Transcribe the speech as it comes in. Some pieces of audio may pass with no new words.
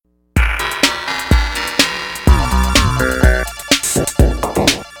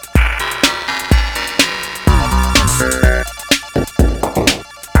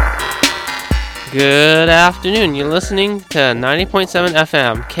Good afternoon. You're listening to 90.7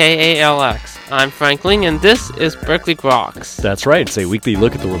 FM, KALX. I'm Frank Ling, and this is Berkeley Groks. That's right. It's a weekly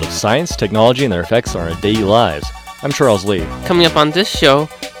look at the world of science, technology, and their effects on our daily lives. I'm Charles Lee. Coming up on this show,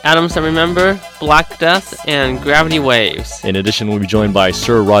 Atoms That Remember, Black Death, and Gravity Waves. In addition, we'll be joined by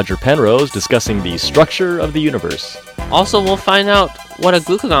Sir Roger Penrose discussing the structure of the universe. Also, we'll find out what a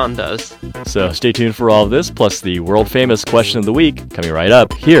glucagon does. So stay tuned for all of this, plus the world-famous question of the week, coming right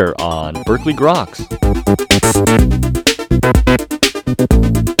up here on Berkeley Groks.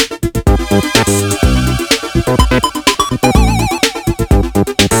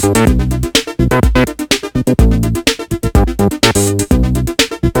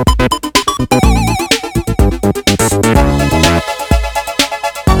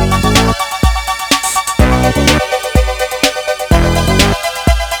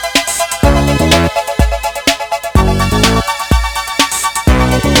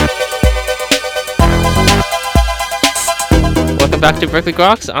 Back to Berkeley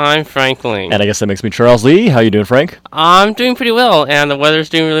Groks, I'm Frank Ling. And I guess that makes me Charles Lee. How you doing, Frank? I'm doing pretty well, and the weather's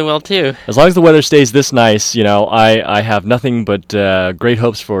doing really well, too. As long as the weather stays this nice, I have nothing but great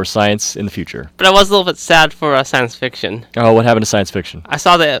hopes for science in the future. But I was a little bit sad for science fiction. Oh, what happened to science fiction? I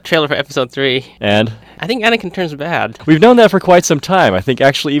saw the trailer for episode 3. And? I think Anakin turns bad. We've known that for quite some time. I think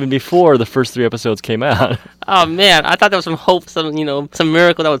actually even before the first 3 episodes came out. Oh, man, I thought there was some hope, some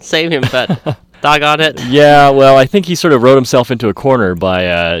miracle that would save him, but... Doggone it. Yeah, well, I think he sort of wrote himself into a corner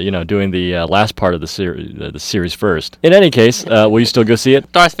by, doing the last part of the series first. In any case, will you still go see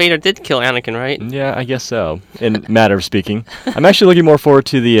it? Darth Vader did kill Anakin, right? Yeah, I guess so, in matter of speaking. I'm actually looking more forward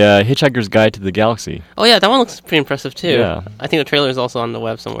to the Hitchhiker's Guide to the Galaxy. Oh, yeah, that one looks pretty impressive, too. Yeah. I think the trailer is also on the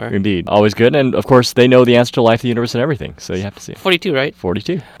web somewhere. Indeed. Always good, and of course, they know the answer to life, the universe, and everything, so you have to see it. 42, right?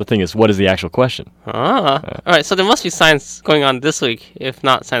 42. The thing is, what is the actual question? All right, so there must be science going on this week, if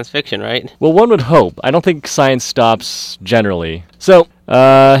not science fiction, right? Well, one would hope. I don't think science stops generally. So,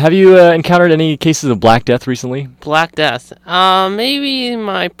 have you encountered any cases of Black Death recently? Black Death? Maybe in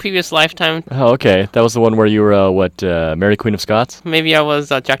my previous lifetime. Oh, okay. That was the one where you were, Mary Queen of Scots? Maybe I was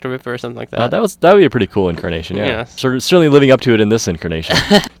Jack the Ripper or something like that. That would be a pretty cool incarnation, yeah. Yes. Certainly living up to it in this incarnation.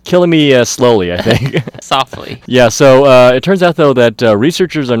 Killing me slowly, I think. Softly. Yeah, so it turns out, though, that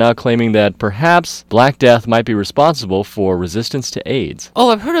researchers are now claiming that perhaps Black Death might be responsible for resistance to AIDS. Oh,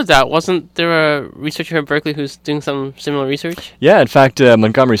 I've heard of that. Wasn't there a researcher at Berkeley who's doing some similar research? Yeah, in fact,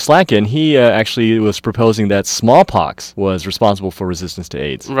 Montgomery Slacken, he actually was proposing that smallpox was responsible for resistance to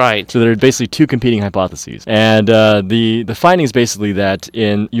AIDS. Right. So there are basically 2 competing hypotheses. And the finding is basically that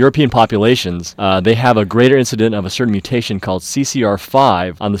in European populations, they have a greater incidence of a certain mutation called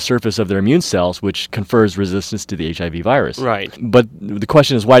CCR5 on the surface of their immune cells, which confers resistance to the HIV virus. Right. But the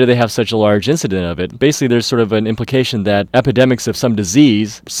question is, why do they have such a large incidence of it? Basically, there's sort of an implication that epidemics of some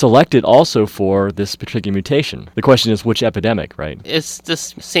disease selected also for this particular mutation. The question is, which epidemic, right? Is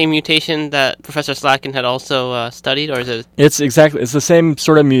this same mutation that Professor Slacken had also studied, or is it? It's the same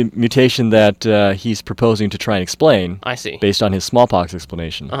sort of mutation that he's proposing to try and explain. I see. Based on his smallpox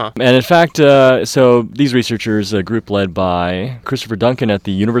explanation. Uh-huh. And in fact, so these researchers, a group led by Christopher Duncan at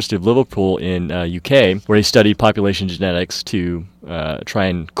the University of Liverpool in UK, where he studied population genetics to try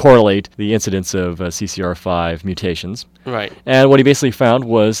and correlate the incidence of CCR5 mutations. Right. And what he basically found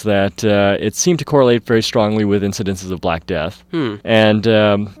was that it seemed to correlate very strongly with incidences of Black Death. And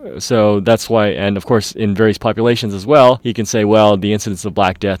so that's why, and of course in various populations as well, he can say, well, the incidence of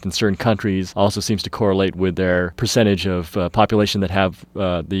Black Death in certain countries also seems to correlate with their percentage of population that have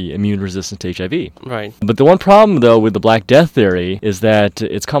the immune resistance to HIV. Right. But the one problem, though, with the Black Death theory is that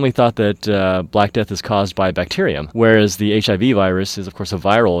it's commonly thought that Black Death is caused by bacterium, whereas the HIV virus is, of course, a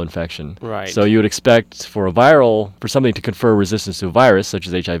viral infection. Right. So you would expect for something to confer resistance to a virus, such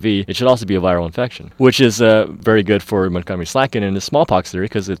as HIV, it should also be a viral infection, which is very good for Montgomery Slacken and his smallpox theory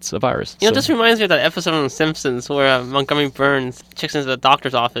because it's a virus. This reminds me of that episode on The Simpsons where Montgomery Burns checks into the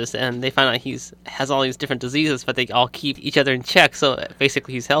doctor's office and they find out he has all these different diseases, but they all keep each other in check, so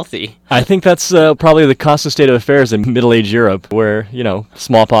basically he's healthy. I think that's probably the constant state of affairs in middle-aged Europe, where,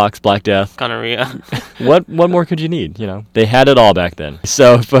 smallpox, Black Death. Gonorrhea. What more could you need, They had it all back then.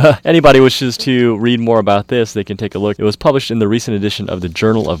 So if anybody wishes to read more about this, they can take a look. It was published in the recent edition of the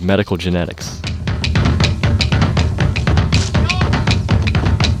Journal of Medical Genetics.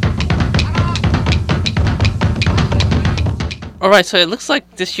 All right, so it looks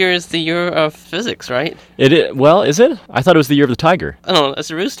like this year is the year of physics, right? Well, is it? I thought it was the year of the tiger. I don't know,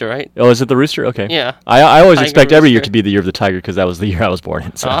 it's a rooster, right? Oh, is it the rooster? Okay. Yeah. I always Tiger expect every year rooster. to be the year of the tiger because that was the year I was born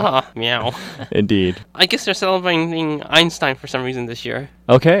in. So. Meow. Indeed. I guess they're celebrating Einstein for some reason this year.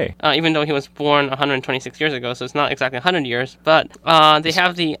 Okay. Even though he was born 126 years ago, so it's not exactly 100 years. But they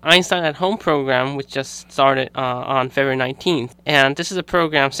have the Einstein at Home program, which just started on February 19th. And this is a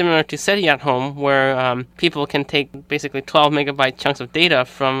program similar to SETI at Home, where people can take basically 12 megabyte chunks of data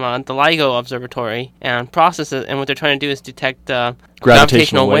from the LIGO observatory and process it. And what they're trying to do is detect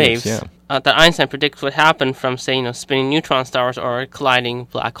gravitational waves. Yeah. That Einstein predicts would happen from, say, spinning neutron stars or colliding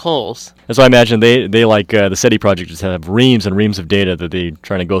black holes. And so I imagine they like the SETI project just have reams and reams of data that they're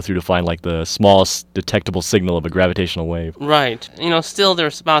trying to go through to find like the smallest detectable signal of a gravitational wave. Right. Still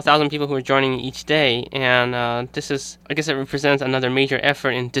there's about 1,000 people who are joining each day, and this is, I guess it represents another major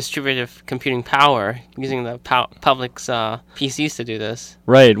effort in distributive computing power, using the public's PCs to do this.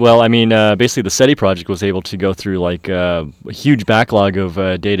 Right. Well, I mean, basically the SETI project was able to go through like a huge backlog of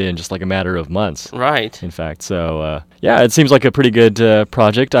data in just like a matter of months. Right. In fact, so yeah, it seems like a pretty good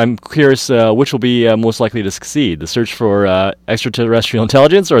project. I'm curious which will be most likely to succeed: the search for extraterrestrial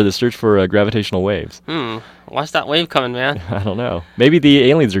intelligence or the search for gravitational waves. Watch that wave coming, man. I don't know. Maybe the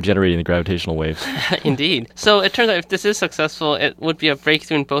aliens are generating the gravitational waves. Indeed. So it turns out if this is successful, it would be a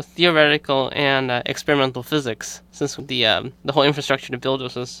breakthrough in both theoretical and experimental physics, since the whole infrastructure to build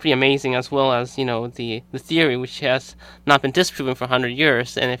this was pretty amazing, as well as the theory, which has not been disproven for 100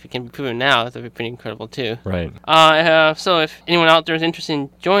 years, and if it can be proven now, that would be pretty incredible too. Right. So if anyone out there is interested in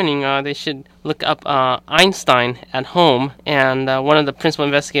joining, they should look up Einstein at Home, and one of the principal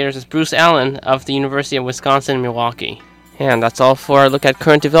investigators is Bruce Allen of the University of Wisconsin in Milwaukee. And that's all for our look at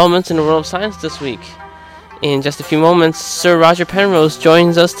current developments in the world of science this week. In just a few moments, Sir Roger Penrose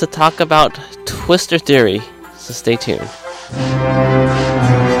joins us to talk about twistor theory, so stay tuned.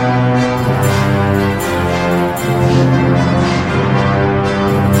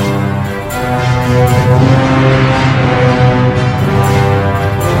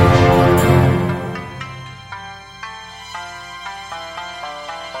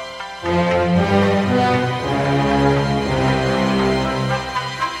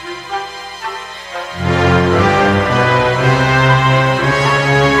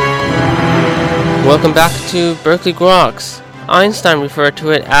 Welcome back to Berkeley Groks. Einstein referred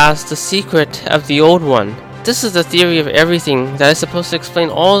to it as the secret of the old one. This is the theory of everything that is supposed to explain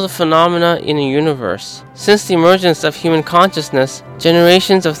all the phenomena in the universe. Since the emergence of human consciousness,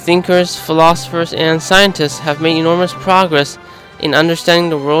 generations of thinkers, philosophers, and scientists have made enormous progress in understanding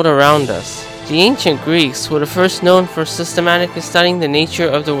the world around us. The ancient Greeks were the first known for systematically studying the nature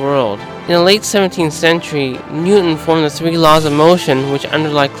of the world. In the late 17th century, Newton formed the 3 laws of motion which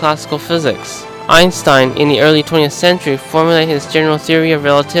underlie classical physics. Einstein, in the early 20th century, formulated his general theory of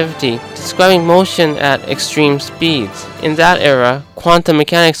relativity, describing motion at extreme speeds. In that era, quantum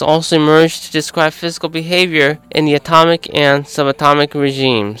mechanics also emerged to describe physical behavior in the atomic and subatomic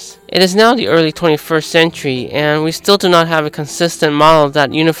regimes. It is now the early 21st century, and we still do not have a consistent model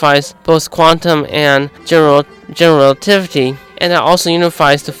that unifies both quantum and general relativity, and that also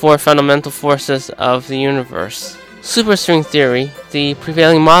unifies the 4 fundamental forces of the universe. Superstring theory, the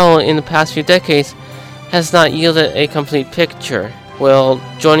prevailing model in the past few decades, has not yielded a complete picture. Well,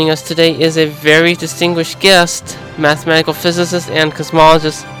 joining us today is a very distinguished guest, mathematical physicist and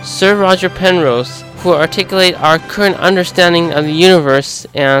cosmologist Sir Roger Penrose, who will articulate our current understanding of the universe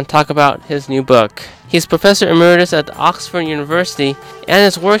and talk about his new book. He is Professor Emeritus at Oxford University, and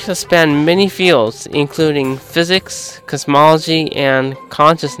his work has spanned many fields, including physics, cosmology, and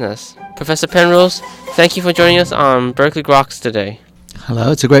consciousness. Professor Penrose, thank you for joining us on Berkeley Groks today.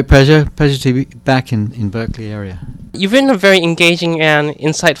 Hello, it's a great pleasure to be back in Berkeley area. You've written a very engaging and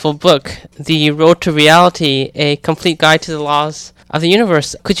insightful book, The Road to Reality, A Complete Guide to the Laws of the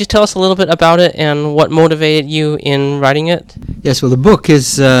Universe. Could you tell us a little bit about it and what motivated you in writing it? Yes, well, the book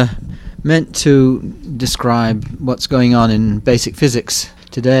is meant to describe what's going on in basic physics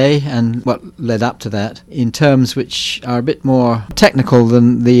today and what led up to that in terms which are a bit more technical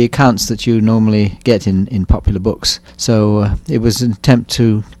than the accounts that you normally get in popular books. So it was an attempt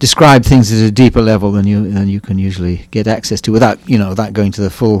to describe things at a deeper level than you can usually get access to without going to the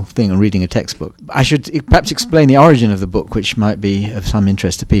full thing and reading a textbook. I should perhaps explain the origin of the book, which might be of some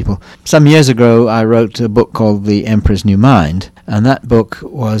interest to people. Some years ago I wrote a book called The Emperor's New Mind, and that book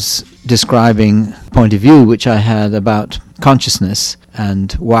was describing a point of view which I had about consciousness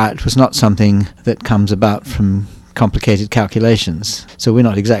and why it was not something that comes about from complicated calculations. So we're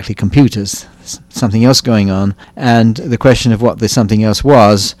not exactly computers. something else going on, and the question of what the something else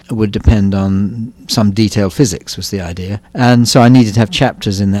was would depend on some detailed physics, was the idea. And so I needed to have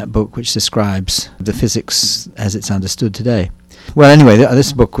chapters in that book which describes the physics as it's understood today. Well, anyway,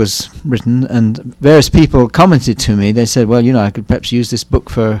 this book was written, and various people commented to me. They said, well, I could perhaps use this book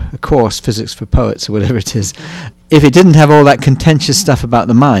for a course, Physics for Poets, or whatever it is, if it didn't have all that contentious stuff about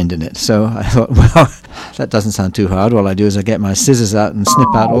the mind in it. So I thought, well, that doesn't sound too hard. All I do is I get my scissors out and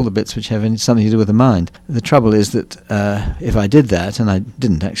snip out all the bits which have something to do with the mind. The trouble is that if I did that, and I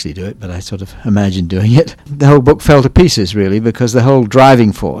didn't actually do it, but I sort of imagined doing it, the whole book fell to pieces, really, because the whole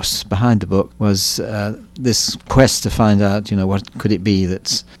driving force behind the book was this quest to find out, what could it be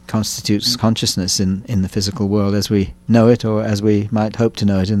that constitutes consciousness in the physical world as we know it, or as we might hope to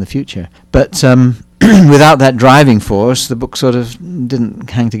know it in the future. But without that driving force, the book sort of didn't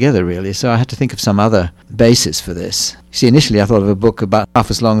hang together, really, so I had to think of some other basis for this. See, initially I thought of a book about half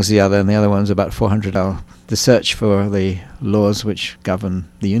as long as the other, and the other one's about 400 hours. The search for the laws which govern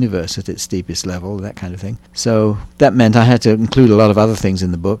the universe at its deepest level, that kind of thing. So that meant I had to include a lot of other things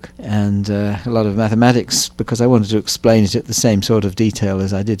in the book, and a lot of mathematics, because I wanted to explain it at the same sort of detail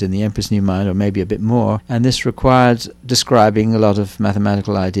as I did in The Emperor's New Mind, or maybe a bit more. And this required describing a lot of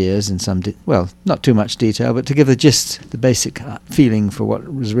mathematical ideas in some, not too much detail, but to give the gist, the basic feeling for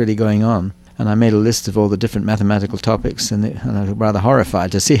what was really going on. And I made a list of all the different mathematical topics, and I was rather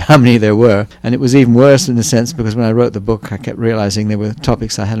horrified to see how many there were. And it was even worse in a sense, because when I wrote the book, I kept realizing there were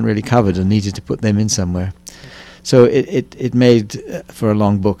topics I hadn't really covered and needed to put them in somewhere. So it made for a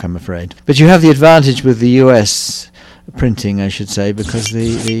long book, I'm afraid. But you have the advantage with the US printing, I should say, because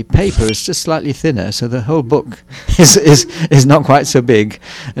the paper is just slightly thinner, so the whole book is not quite so big,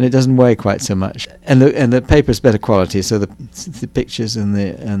 and it doesn't weigh quite so much. And the paper is better quality, so the pictures and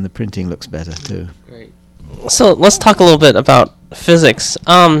the printing looks better too. Great. So let's talk a little bit about physics.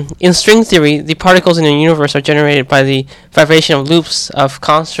 In string theory, the particles in the universe are generated by the vibration of loops of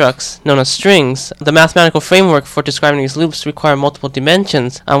constructs known as strings. The mathematical framework for describing these loops require multiple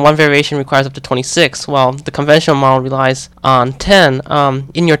dimensions. One variation requires up to 26, while the conventional model relies on 10.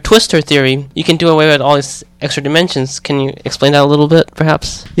 In your twistor theory, you can do away with all these extra dimensions. Can you explain that a little bit,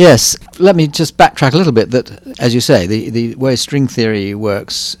 perhaps? Yes. Let me just backtrack a little bit. That, as you say, the way string theory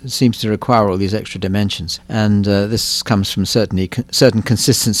works seems to require all these extra dimensions, and this comes from certain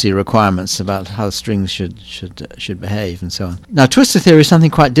consistency requirements about how strings should behave and so on. Now, twistor theory is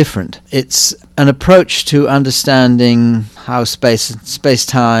something quite different. It's an approach to understanding how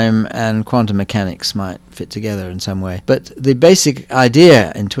space-time and quantum mechanics might fit together in some way. But the basic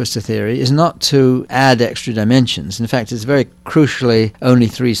idea in twistor theory is not to add extra dimensions. In fact, it's very crucially only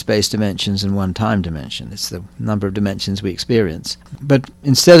 3 space dimensions and 1 time dimension. It's the number of dimensions we experience. But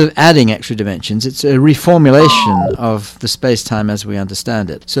instead of adding extra dimensions, it's a reformulation of the space-time as we understand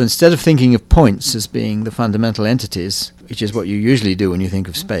it. So instead of thinking of points as being the fundamental entities, which is what you usually do when you think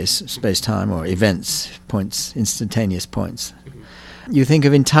of space-time or events, points, instantaneous points, you think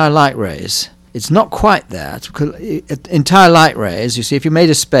of entire light rays. It's not quite that. Entire light rays, you see, if you made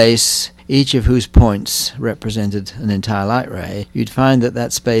a space, each of whose points represented an entire light ray, you'd find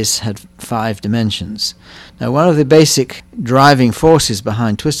that space had 5 dimensions. Now, one of the basic driving forces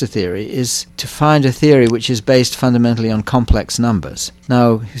behind twistor theory is to find a theory which is based fundamentally on complex numbers.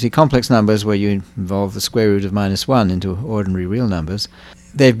 Now, you see, complex numbers, where you involve the square root of -1 into ordinary real numbers,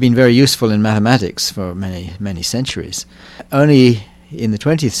 they've been very useful in mathematics for many, many centuries. Only in the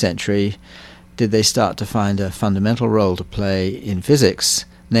 20th century did they start to find a fundamental role to play in physics,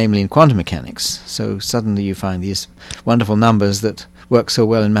 namely in quantum mechanics. So suddenly you find these wonderful numbers that work so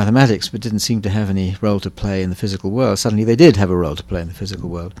well in mathematics but didn't seem to have any role to play in the physical world. Suddenly they did have a role to play in the physical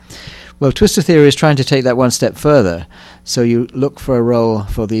world. Well, twistor theory is trying to take that one step further. So you look for a role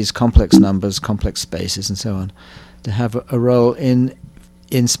for these complex numbers, complex spaces and so on, to have a role in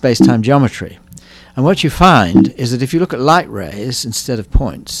space-time geometry. And what you find is that if you look at light rays instead of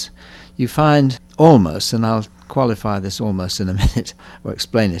points, you find almost, and I'll qualify this almost in a minute, or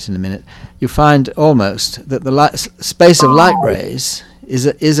explain it in a minute, you find almost that the space of light rays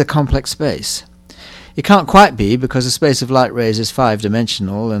is a complex space. It can't quite be, because the space of light rays is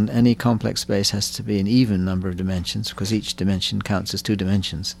 5-dimensional, and any complex space has to be an even number of dimensions, because each dimension counts as 2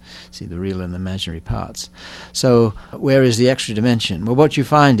 dimensions. See, the real and imaginary parts. So where is the extra dimension? Well, what you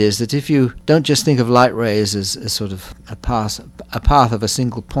find is that if you don't just think of light rays as sort of a path of a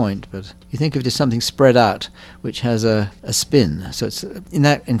single point, but you think of it as something spread out, which has a spin. So it's in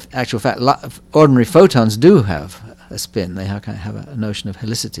actual fact, ordinary photons do have a spin. They have a notion of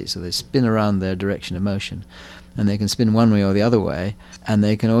helicity, so they spin around their direction of motion, and they can spin one way or the other way, and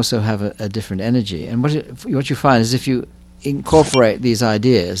they can also have a different energy. And what you find is if you incorporate these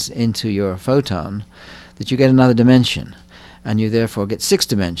ideas into your photon that you get another dimension. And you therefore get 6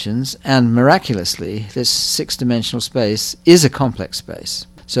 dimensions, and miraculously, this 6-dimensional space is a complex space.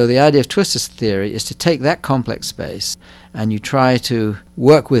 So the idea of Twister's theory is to take that complex space and you try to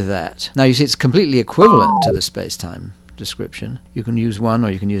work with that. Now you see it's completely equivalent to the space-time description. You can use one or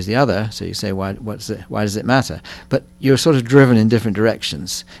you can use the other, so you say, why does it matter? But you're sort of driven in different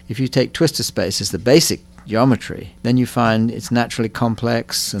directions. If you take Twistor space as the basic geometry, then you find it's naturally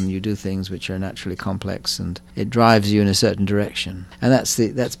complex, and you do things which are naturally complex, and it drives you in a certain direction. And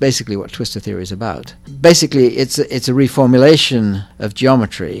that's basically what Twistor theory is about. Basically, it's a reformulation of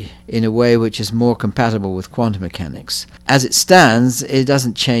geometry in a way which is more compatible with quantum mechanics. As it stands, it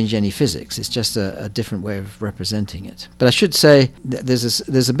doesn't change any physics. It's just a different way of representing it. But I should say that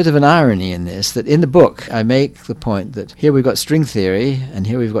there's a bit of an irony in this, that in the book I make the point that here we've got string theory and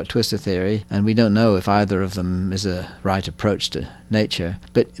here we've got Twistor theory, and we don't know if either of them is a right approach to nature.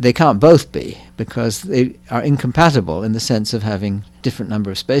 But they can't both be, because they are incompatible in the sense of having different number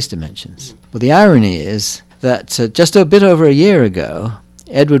of space dimensions. Well, the irony is that just a bit over a year ago,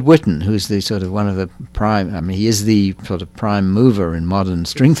 Edward Witten, who's the sort of one of the prime, he is the sort of prime mover in modern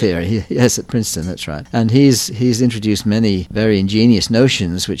string theory. Yes, at Princeton, that's right. And he's introduced many very ingenious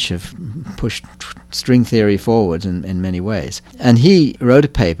notions which have pushed string theory forward in many ways. And he wrote a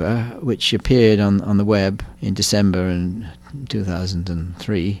paper which appeared on the web in December in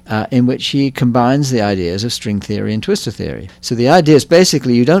 2003, in which he combines the ideas of string theory and Twistor theory. So the idea is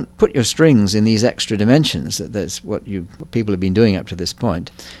basically you don't put your strings in these extra dimensions. That's what people have been doing up to this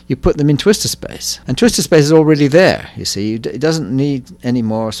point. You put them in Twistor space. And Twistor space is already there, you see. It doesn't need any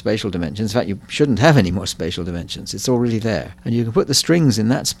more spatial dimensions. In fact, you shouldn't have any more spatial dimensions. It's already there. And you can put the strings in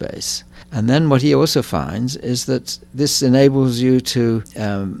that space. And then what he also finds is that this enables you to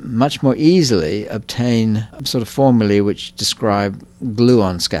much more easily obtain sort of formulae which describe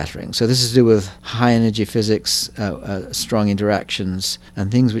gluon scattering. So this is to do with high energy physics, strong interactions,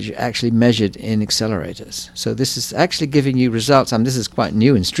 and things which are actually measured in accelerators. So this is actually giving you results, and this is quite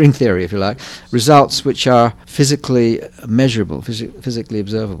new in string theory, if you like, results which are physically measurable, physically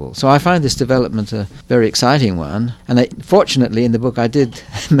observable. So I find this development a very exciting one, and fortunately in the book I did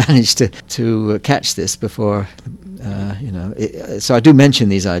manage to catch this before. So I do mention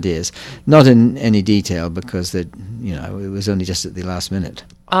these ideas, not in any detail because it was only just at the last minute.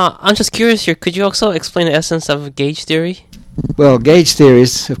 I'm just curious here. Could you also explain the essence of gauge theory? Well, gauge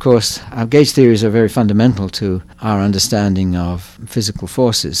theories, of course, gauge theories are very fundamental to our understanding of physical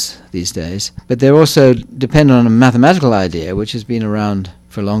forces these days, but they're also dependent on a mathematical idea which has been around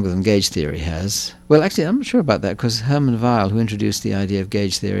for longer than gauge theory has. Well, actually, I'm not sure about that, because Hermann Weyl, who introduced the idea of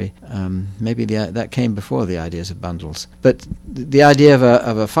gauge theory, maybe that came before the ideas of bundles. But the idea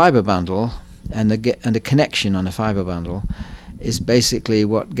of a fiber bundle and a connection on a fiber bundle is basically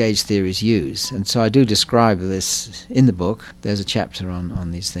what gauge theories use. And so I do describe this in the book. There's a chapter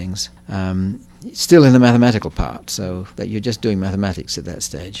on these things. Still in the mathematical part, so that you're just doing mathematics at that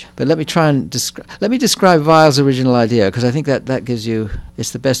stage. But let me try and describe Weyl's original idea, because I think that gives you,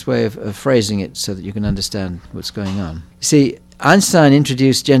 it's the best way of phrasing it so that you can understand what's going on. You see, Einstein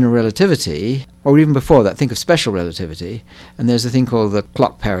introduced general relativity, or even before that, think of special relativity, and there's a thing called the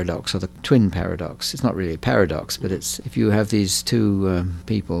clock paradox or the twin paradox. It's not really a paradox, but it's if you have these two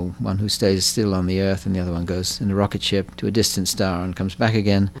people, one who stays still on the Earth and the other one goes in a rocket ship to a distant star and comes back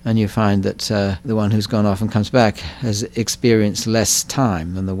again, and you find that the one who's gone off and comes back has experienced less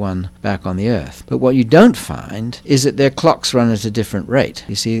time than the one back on the Earth. But what you don't find is that their clocks run at a different rate.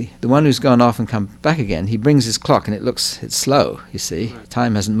 You see, the one who's gone off and come back again, he brings his clock and it's slow, you see.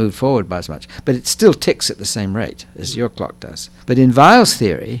 Time hasn't moved forward by as much. But it still ticks at the same rate as your clock does. But in Weyl's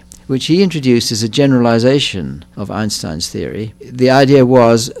theory, which he introduced as a generalization of Einstein's theory, the idea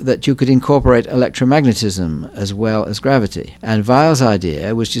was that you could incorporate electromagnetism as well as gravity. And Weyl's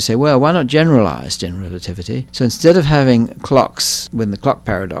idea was to say, well, why not generalize general relativity? So instead of having clocks with the clock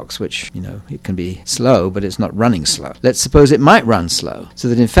paradox, which, it can be slow, but it's not running slow, let's suppose it might run slow. So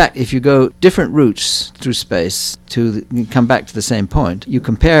that in fact, if you go different routes through space you come back to the same point, you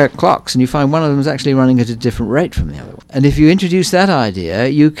compare clocks and you find one of them is actually running at a different rate from the other one. And if you introduce that idea,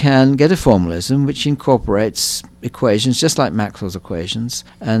 you can get a formalism which incorporates equations just like Maxwell's equations.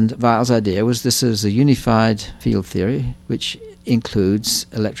 And Weyl's idea was this is a unified field theory which includes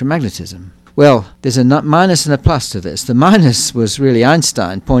electromagnetism. Well, there's a minus and a plus to this. The minus was really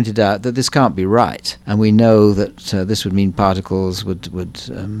Einstein pointed out that this can't be right. And we know that this would mean particles would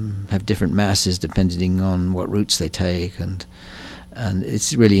have different masses depending on what routes they take, and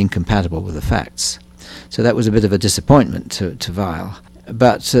it's really incompatible with the facts. So that was a bit of a disappointment to Weyl.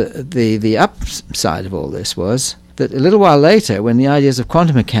 But the upside of all this was that a little while later, when the ideas of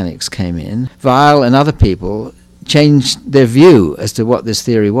quantum mechanics came in, Weyl and other people changed their view as to what this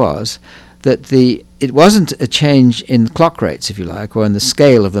theory was, that it wasn't a change in clock rates, if you like, or in the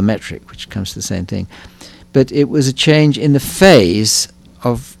scale of the metric, which comes to the same thing, but it was a change in the phase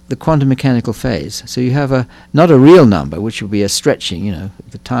of the quantum mechanical phase. So you have not a real number, which would be a stretching,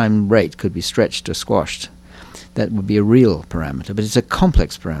 the time rate could be stretched or squashed. That would be a real parameter, but it's a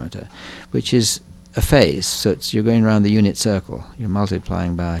complex parameter, which is a phase. So you're going around the unit circle. You're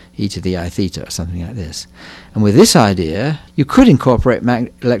multiplying by e to the I theta or something like this. And with this idea, you could incorporate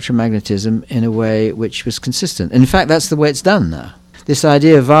electromagnetism in a way which was consistent. And in fact, that's the way it's done now. This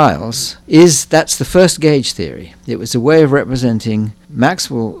idea of Weyl's that's the first gauge theory. It was a way of representing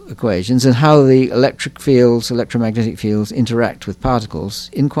Maxwell equations and how the electric fields, electromagnetic fields interact with particles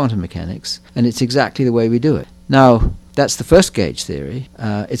in quantum mechanics, and it's exactly the way we do it. Now, that's the first gauge theory.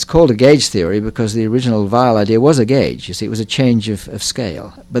 It's called a gauge theory because the original Weyl idea was a gauge. You see, it was a change of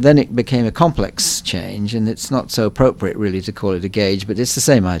scale. But then it became a complex change, and it's not so appropriate really to call it a gauge, but it's the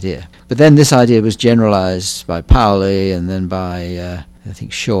same idea. But then this idea was generalized by Pauli and then by, I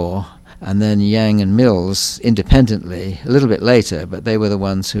think, Shaw, and then Yang and Mills independently a little bit later, but they were the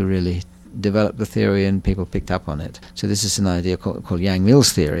ones who really developed the theory and people picked up on it. So this is an idea called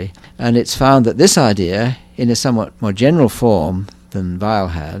Yang-Mills theory, and it's found that this idea, in a somewhat more general form than Weyl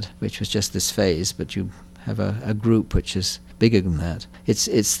had, which was just this phase, but you have a group which is bigger than that. It's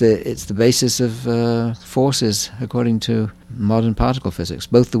the basis of forces according to modern particle physics.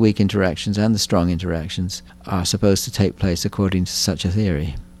 Both the weak interactions and the strong interactions are supposed to take place according to such a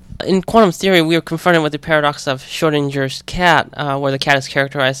theory. In quantum theory, we are confronted with the paradox of Schrödinger's cat, where the cat is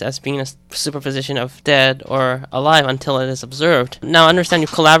characterized as being a superposition of dead or alive until it is observed. Now, I understand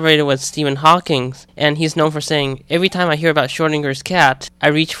you've collaborated with Stephen Hawking, and he's known for saying, every time I hear about Schrödinger's cat, I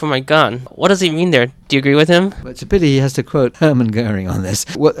reach for my gun. What does he mean there? Do you agree with him? Well, it's a pity he has to quote Hermann Goering on this.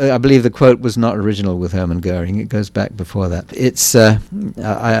 I believe the quote was not original with Hermann Goering. It goes back before that. It's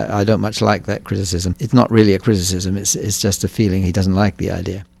I don't much like that criticism. It's not really a criticism. It's just a feeling he doesn't like the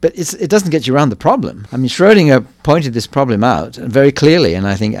idea. But it doesn't get you around the problem. I mean, Schrödinger pointed this problem out very clearly, and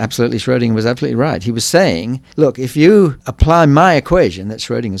I think absolutely Schrödinger was absolutely right. He was saying, look, if you apply my equation, that's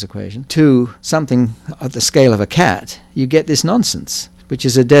Schrödinger's equation, to something at the scale of a cat, you get this nonsense, which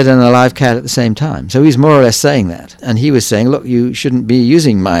is a dead and alive cat at the same time. So he's more or less saying that. And he was saying, look, you shouldn't be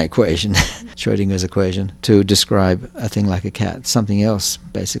using my equation, Schrödinger's equation, to describe a thing like a cat. Something else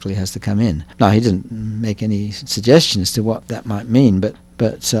basically has to come in. Now, he didn't make any suggestions to what that might mean, but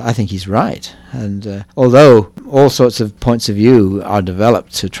I think he's right. And although all sorts of points of view are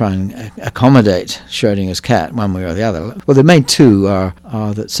developed to try and accommodate Schrödinger's cat one way or the other, well, the main two are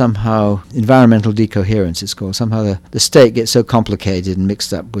that somehow environmental decoherence, it's called. Somehow the state gets so complicated and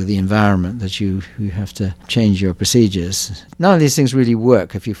mixed up with the environment that you have to change your procedures. None of these things really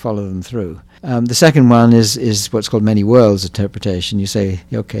work if you follow them through. The second one is what's called many worlds interpretation. You say,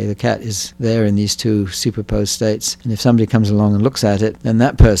 okay, the cat is there in these two superposed states, and if somebody comes along and looks at it, then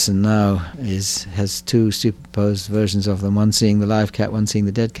that person now has two superposed versions of them, one seeing the live cat, one seeing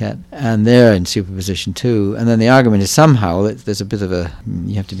the dead cat, and they're in superposition too. And then the argument is somehow that there's a bit of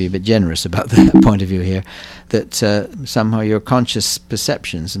you have to be a bit generous about that point of view here, that somehow your conscious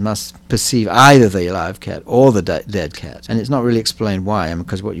perceptions must perceive either the live cat or the dead cat. And it's not really explained why,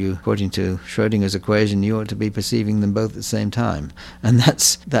 because according to Schrödinger's equation, you ought to be perceiving them both at the same time. And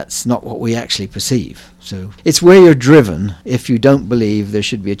that's not what we actually perceive. So it's where you're driven if you don't believe there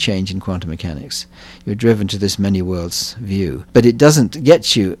should be a change in quantum mechanics. You're driven to this many worlds view. But it doesn't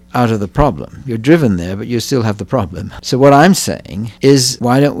get you out of the problem. You're driven there, but you still have the problem. So what I'm saying is,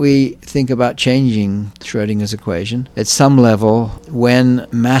 why don't we think about changing Schrödinger's equation at some level when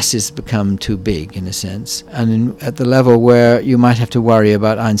masses become too big, in a sense, and at the level where you might have to worry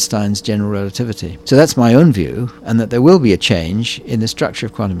about Einstein's general relativity. So that's my own view, and that there will be a change in the structure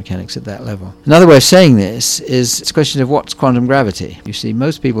of quantum mechanics at that level. Another way of saying this is it's a question of what's quantum gravity. You see,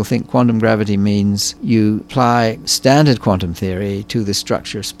 most people think quantum gravity means you apply standard quantum theory to the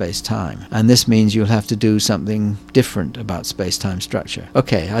structure of space-time, and this means you'll have to do something different about space-time structure.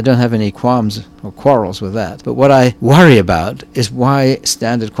 Okay, I don't have any qualms or quarrels with that, but what I worry about is why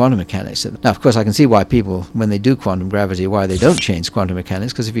standard quantum mechanics. Now, of course, I can see why people, when they do quantum gravity, why they don't change quantum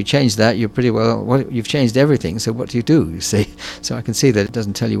mechanics, because if you change that, you're pretty well, you've changed everything, so what do? You see? So I can see that it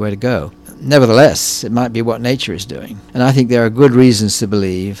doesn't tell you where to go. nevertheless, it might be what nature is doing. And I think there are good reasons to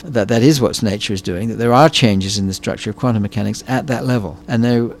believe that that is what nature is doing, that there are changes in the structure of quantum mechanics at that level. And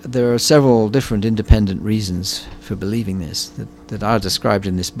there are several different independent reasons for believing this that are described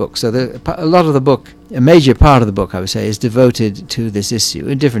in this book. So a lot of the book, a major part of the book, I would say, is devoted to this issue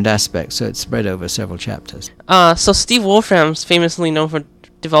in different aspects, so it's spread over several chapters. So Steve Wolfram's famously known for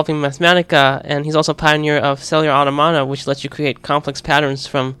developing Mathematica, and he's also a pioneer of cellular automata, which lets you create complex patterns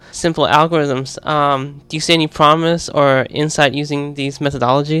from simple algorithms. Do you see any promise or insight using these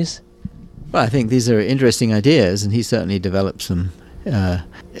methodologies? Well, I think these are interesting ideas, and he certainly develops them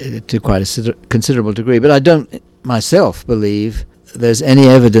to quite a considerable degree. But I don't myself believe there's any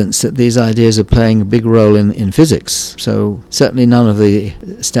evidence that these ideas are playing a big role in physics. So certainly none of the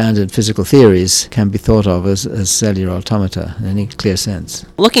standard physical theories can be thought of as cellular automata in any clear sense.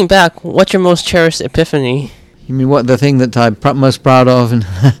 Looking back, what's your most cherished epiphany? You mean what the thing that I'm most proud of?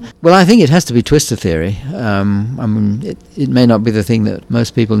 Well, I think it has to be twistor theory. I mean, it may not be the thing that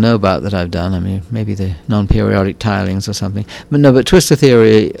most people know about that I've done. I mean, maybe the non-periodic tilings or something. But twistor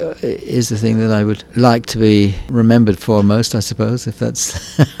theory is the thing that I would like to be remembered for most, I suppose, if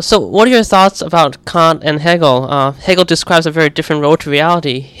that's... So what are your thoughts about Kant and Hegel? Hegel describes a very different road to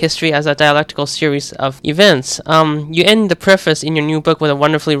reality, history as a dialectical series of events. You end the preface in your new book with a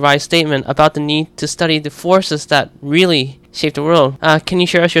wonderfully wise statement about the need to study the forces that really shape the world. Can you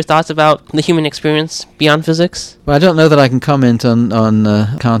share us your thoughts about the human experience beyond physics? Well, I don't know that I can comment on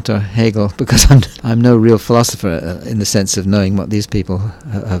Kant or Hegel because I'm no real philosopher in the sense of knowing what these people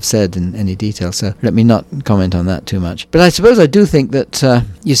have said in any detail. So let me not comment on that too much. But I suppose I do think that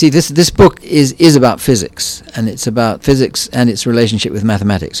you see this book is about physics, and it's about physics and its relationship with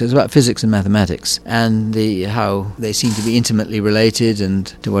mathematics. So it's about physics and mathematics and how they seem to be intimately related, and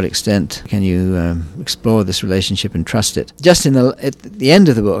to what extent can you explore this relationship and trust it. Just at the end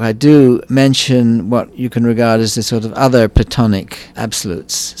of the book, I do mention what you can regard as the sort of other Platonic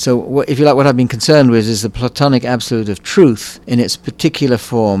absolutes. So if you like, what I've been concerned with is the Platonic absolute of truth in its particular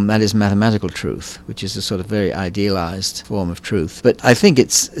form, that is mathematical truth, which is a sort of very idealized form of truth. But I think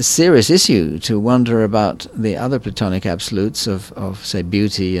it's a serious issue to wonder about the other Platonic absolutes of say,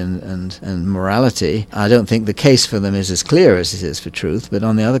 beauty and morality. I don't think the case for them is as clear as it is for truth, but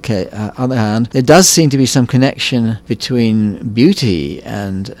on the other hand, there does seem to be some connection between beauty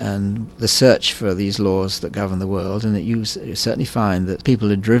and the search for these laws that govern the world, and that you certainly find that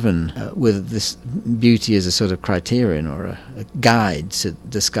people are driven with this beauty as a sort of criterion or a guide to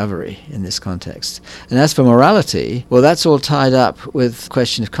discovery in this context. And as for morality, well, that's all tied up with the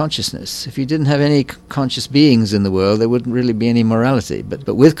question of consciousness. If you didn't have any conscious beings in the world, there wouldn't really be any morality,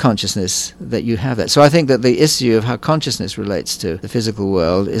 but with consciousness that you have that. So I think that the issue of how consciousness relates to the physical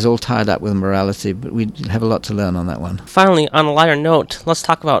world is all tied up with morality, but we have a lot to learn on that one. Finally, on a lighter note, let's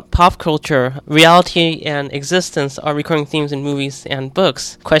talk about pop culture. Reality and existence are recurring themes in movies and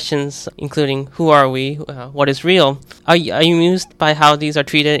books. Questions including who are we, what is real. Are you amused by how these are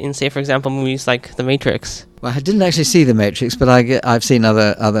treated in, say, for example, movies like The Matrix? Well, I didn't actually see The Matrix, but I've seen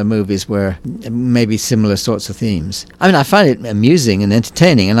other movies where maybe similar sorts of themes. I mean, I find it amusing and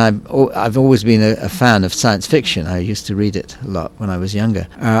entertaining, and I've always been a fan of science fiction. I used to read it a lot when I was younger,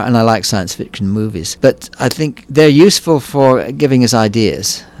 and I like science fiction movies. But I think they're useful for giving us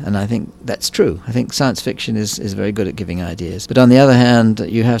ideas, and I think that's true. I think science fiction is very good at giving ideas. But on the other hand,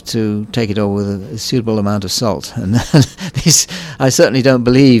 you have to take it all with a suitable amount of salt. And I certainly don't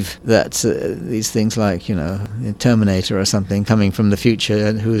believe that these things like, Terminator or something coming from the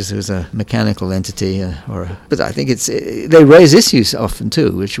future, who's a mechanical entity, but I think they raise issues often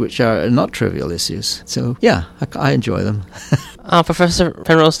too, which are not trivial issues. So yeah, I enjoy them. Professor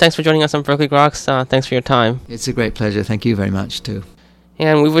Penrose, thanks for joining us on Berkeley Groks. Thanks for your time. It's a great pleasure. Thank you very much too.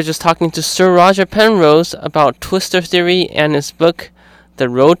 And we were just talking to Sir Roger Penrose about twistor theory and his book, The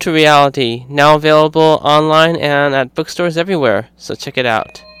Road to Reality, now available online and at bookstores everywhere. So check it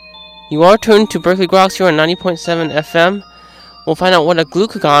out. You are tuned to Berkeley Groks here on 90.7 FM. We'll find out what a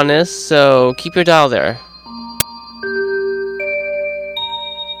glucagon is, so keep your dial there.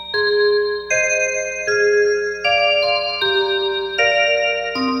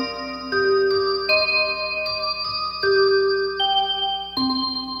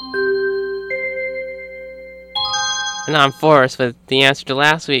 And I'm Forrest with the answer to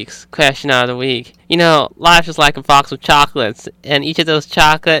last week's question of the week. Life is like a box of chocolates, and each of those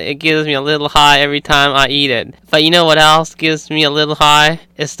chocolate, it gives me a little high every time I eat it. But you know what else gives me a little high?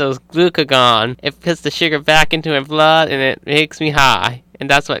 It's those glucagon. It puts the sugar back into my blood, and it makes me high. And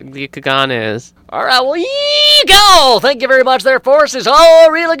that's what Gekugan is. All right, well, go! Thank you very much there, Forrest. It's all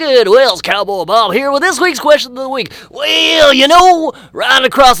really good. Well, it's Cowboy Bob here with this week's question of the week. Well, riding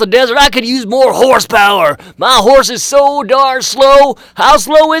across the desert, I could use more horsepower. My horse is so darn slow. How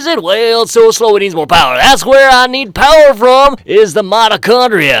slow is it? Well, it's so slow it needs more power. That's where I need power from, is the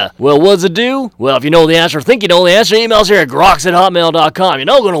mitochondria. Well, what does it do? Well, if you know the answer, think you know the answer, email us here at grox@hotmail.com. You're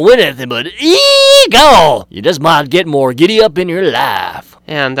not going to win anything, but go! You just might get more giddy up in your life.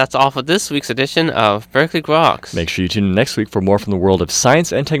 And that's all for this week's edition of Berkeley Groks. Make sure you tune in next week for more from the world of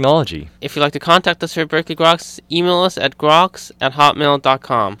science and technology. If you'd like to contact us here at Berkeley Groks, email us at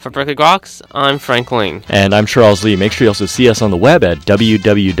groks@hotmail.com. For Berkeley Groks, I'm Frank Ling. And I'm Charles Lee. Make sure you also see us on the web at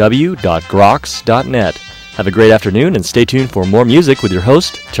www.groks.net. Have a great afternoon and stay tuned for more music with your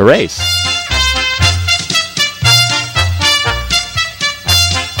host, Therese.